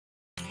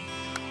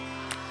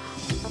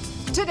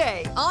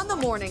Today on the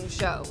morning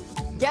show,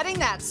 getting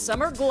that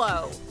summer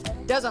glow.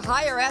 Does a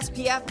higher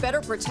SPF better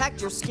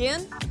protect your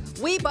skin?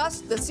 We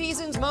bust the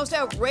season's most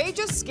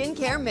outrageous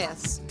skincare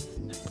myths.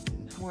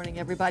 Morning,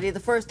 everybody.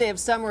 The first day of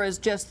summer is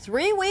just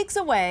 3 weeks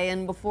away,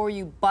 and before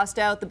you bust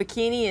out the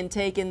bikini and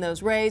take in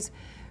those rays,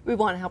 we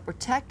want to help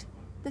protect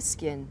the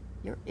skin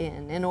you're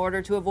in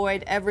order to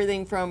avoid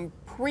everything from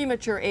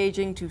premature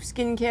aging to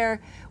skincare.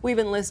 We've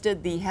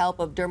enlisted the help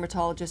of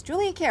dermatologist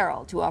Julia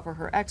Carroll to offer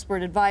her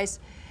expert advice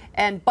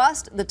and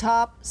bust the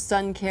top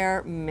sun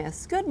care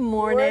myths. Good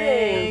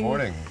morning. Good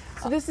morning.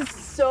 So this is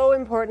so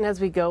important as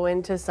we go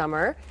into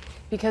summer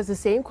because the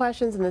same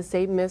questions and the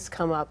same myths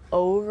come up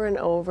over and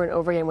over and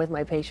over again with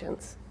my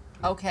patients.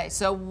 Okay,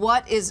 so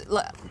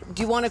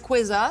do you want to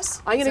quiz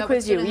us? I'm going to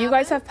quiz you. You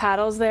guys have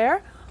paddles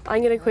there.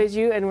 I'm going to quiz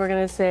you, and we're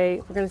going to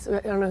say, I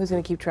don't know who's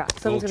going to keep track.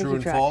 Someone's going to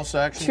keep track. True and false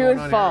action True going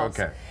and on false.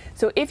 here? Okay.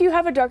 So if you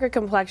have a darker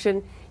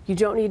complexion, you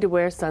don't need to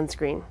wear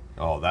sunscreen.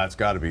 Oh, that's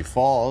got to be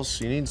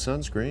false. You need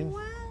sunscreen.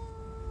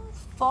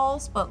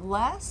 False, but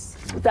less?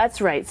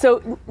 That's right.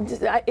 So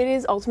it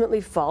is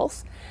ultimately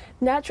false.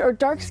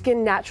 Dark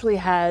skin naturally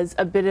has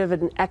a bit of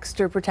an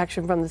extra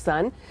protection from the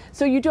sun,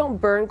 so you don't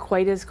burn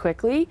quite as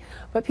quickly,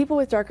 but people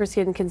with darker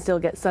skin can still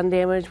get sun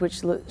damage,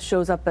 which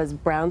shows up as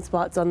brown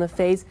spots on the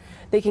face.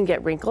 They can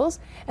get wrinkles,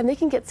 and they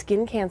can get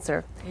skin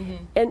cancer.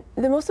 And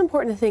the most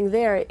important thing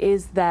there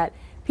is that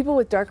people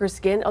with darker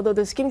skin, although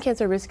the skin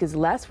cancer risk is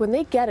less, when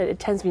they get it, it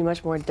tends to be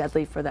much more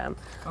deadly for them.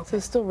 Okay. So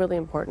it's still really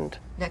important.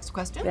 Next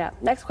question? Yeah,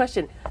 next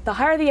question. The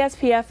higher the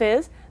SPF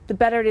is, the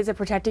better it is at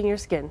protecting your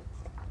skin.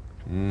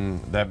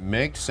 That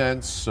makes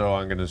sense, so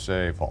I'm going to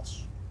say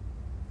false.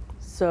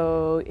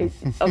 So, okay,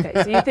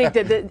 so you think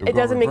that it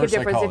doesn't make a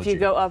difference if you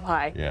go up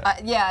high? Yeah.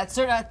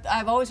 Yeah,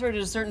 I've always heard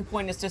at a certain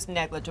point it's just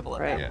negligible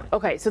at that point.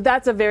 Okay, so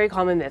that's a very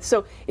common myth.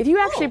 So if you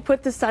actually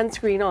put the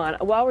sunscreen on,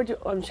 while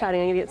I'm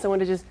chatting, I'm going to get someone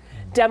to just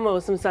demo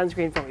some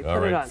sunscreen for me.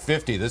 Put it on.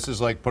 50. This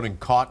is like putting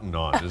cotton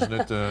on, isn't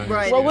it?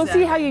 Right. Well, we'll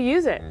see how you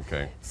use it.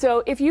 Okay.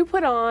 So if you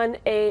put on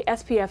a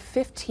SPF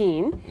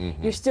 15,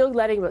 you're still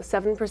letting about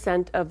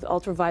 7% of the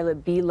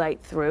ultraviolet B light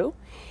through.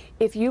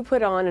 If you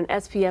put on an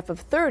SPF of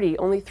 30,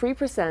 only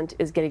 3%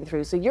 is getting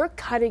through. So you're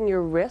cutting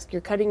your risk,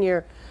 you're cutting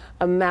your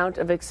amount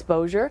of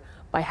exposure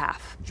by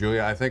half.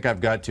 Julia, I think I've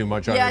got too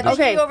much on Yeah, this.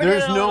 okay.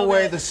 There's no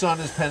way the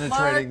sun is penetrating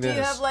Mark, do you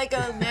this. have like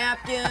a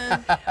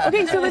napkin?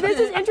 Okay, so this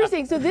is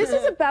interesting. So this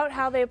is about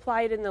how they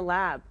apply it in the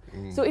lab.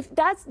 So if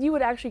that's, you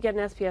would actually get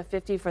an SPF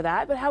 50 for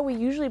that, but how we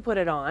usually put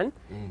it on,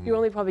 you're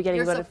only probably getting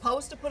You're about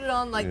supposed to put it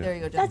on like, there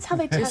you go, Jen. That's how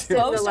they test it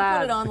You're in the supposed to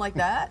lab. put it on like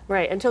that?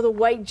 Right, until the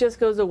white just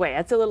goes away.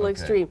 That's a little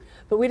extreme,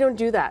 but we don't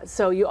do that.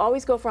 So you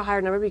always go for a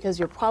higher number because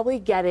you're probably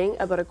getting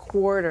about a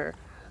quarter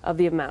of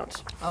the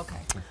amount. Okay.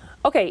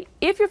 Okay,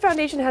 if your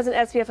foundation has an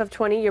SPF of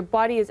 20, your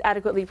body is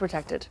adequately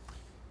protected.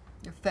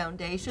 Your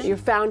foundation? Your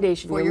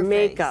foundation, For your your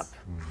makeup. face.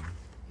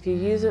 If you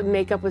use a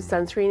makeup with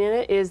sunscreen in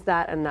it, is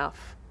that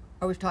enough?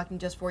 Are we talking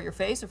just for your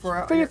face or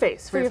for For your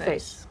face, for your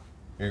face.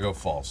 You're going to go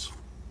false.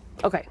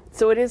 Okay,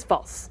 so it is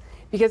false.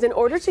 Because in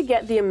order to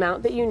get the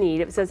amount that you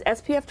need, if it says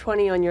SPF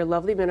 20 on your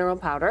lovely mineral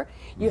powder,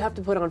 you have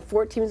to put on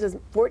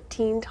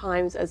 14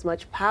 times as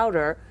much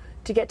powder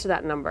to get to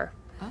that number.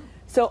 Oh.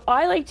 So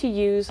I like to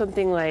use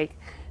something like,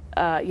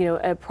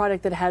 a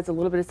product that has a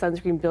little bit of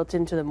sunscreen built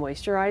into the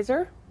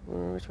moisturizer.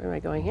 Which way am I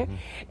going here?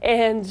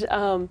 And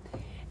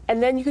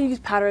then you can use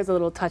powder as a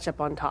little touch-up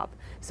on top.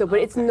 So, but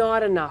it's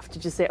not enough to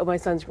just say, oh,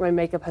 my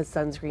makeup has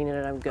sunscreen in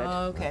it, I'm good.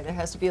 Okay, there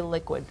has to be a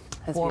liquid.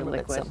 Has to be a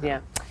liquid,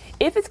 yeah.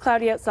 If it's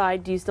cloudy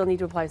outside, do you still need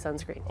to apply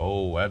sunscreen?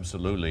 Oh,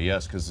 absolutely,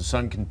 yes, because the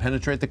sun can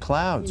penetrate the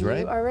clouds,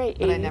 right? You are right, 80%.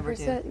 But I never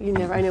do. You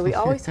never, I know, we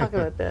always talk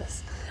about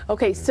this.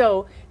 Okay,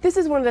 so this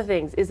is one of the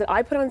things, is that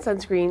I put on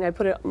sunscreen, I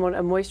put a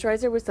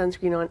moisturizer with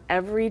sunscreen on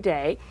every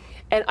day,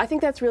 and I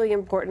think that's really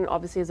important,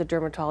 obviously, as a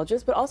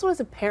dermatologist, but also as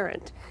a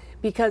parent,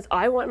 because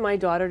I want my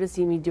daughter to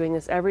see me doing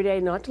this every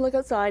day, not to look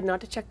outside, not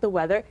to check the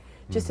weather,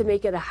 just to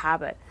make it a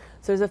habit.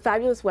 So there's a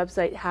fabulous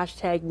website,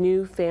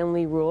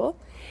 #NewFamilyRule,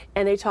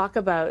 and they talk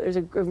about, there's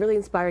a really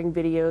inspiring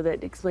video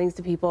that explains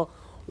to people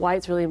why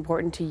it's really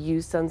important to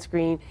use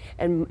sunscreen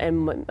and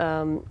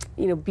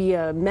be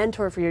a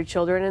mentor for your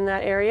children in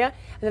that area.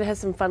 And then it has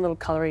some fun little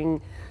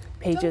coloring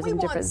pages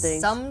and different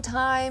things. Some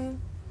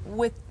time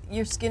with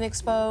your skin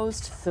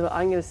exposed? So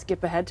I'm going to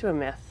skip ahead to a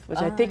myth, which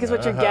I think is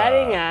what you're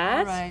getting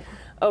at. All right.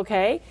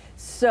 Okay,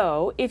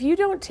 so if you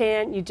don't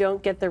tan, you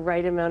don't get the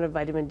right amount of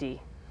vitamin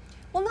D.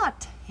 Well,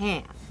 not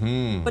tan,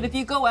 but if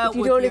you go out if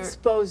you with don't your...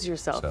 expose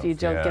yourself, you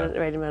don't get the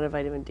right amount of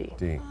vitamin D.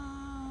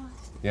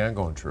 Yeah, I'm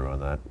going true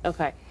on that.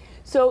 Okay.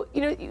 So,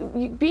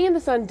 being in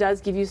the sun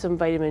does give you some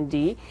vitamin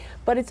D,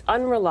 but it's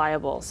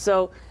unreliable.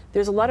 So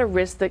there's a lot of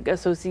risk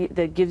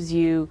that gives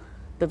you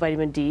the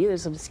vitamin D.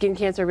 There's some skin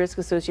cancer risk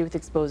associated with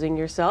exposing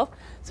yourself.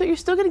 So you're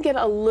still going to get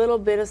a little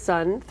bit of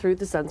sun through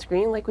the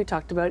sunscreen, like we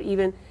talked about.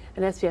 Even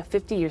an SPF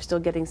 50, you're still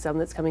getting some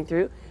that's coming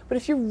through. But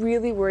if you're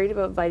really worried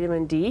about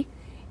vitamin D,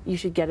 you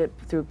should get it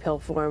through pill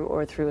form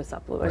or through a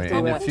supplement. Right.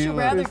 Well, wouldn't you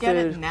rather get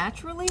it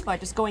naturally by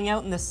just going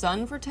out in the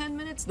sun for 10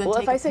 minutes than take a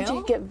pill? Well, if I said you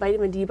could get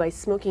vitamin D by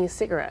smoking a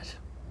cigarette.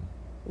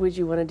 Would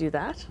you want to do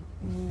that?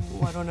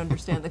 Oh, I don't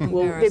understand the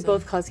Well, comparison. they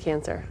both cause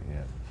cancer.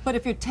 Yeah. But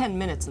if you're 10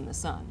 minutes in the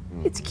sun.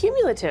 It's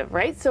cumulative,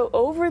 right? So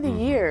over the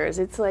years,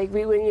 it's like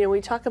when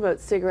we talk about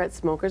cigarette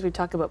smokers, we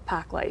talk about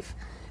pack life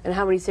and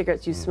how many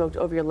cigarettes you smoked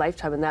over your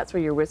lifetime, and that's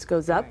where your risk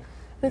goes up.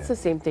 And it's the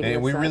same thing. And in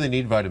the we sun. really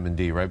need vitamin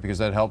D, right? Because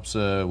that helps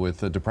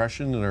with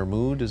depression and our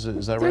mood. Is that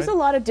right? There's a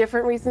lot of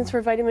different reasons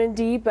for vitamin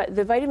D, but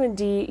the vitamin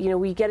D,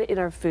 we get it in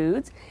our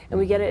foods and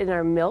we get it in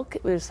our milk.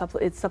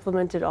 It's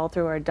supplemented all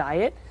through our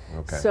diet.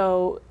 Okay.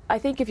 So I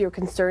think if you're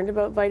concerned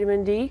about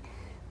vitamin D,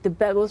 the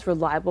most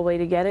reliable way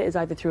to get it is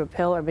either through a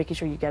pill or making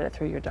sure you get it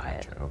through your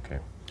diet. Okay.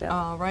 Yeah.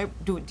 All right.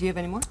 Do you have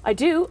any more? I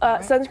do.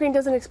 Sunscreen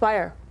doesn't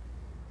expire.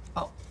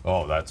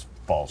 Oh, that's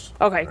false.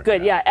 Okay,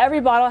 good. Yeah,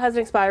 every bottle has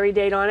an expiry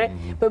date on it.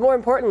 But more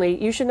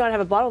importantly, you should not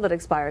have a bottle that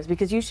expires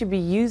because you should be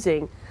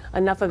using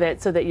enough of it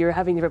so that you're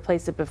having to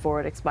replace it before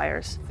it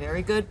expires.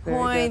 Very good Very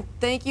point. good.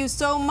 Thank you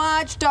so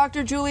much,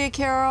 Dr. Julia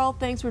Carroll.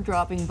 Thanks for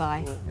dropping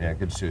by. Yeah,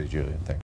 good to see you, Julia. Thanks.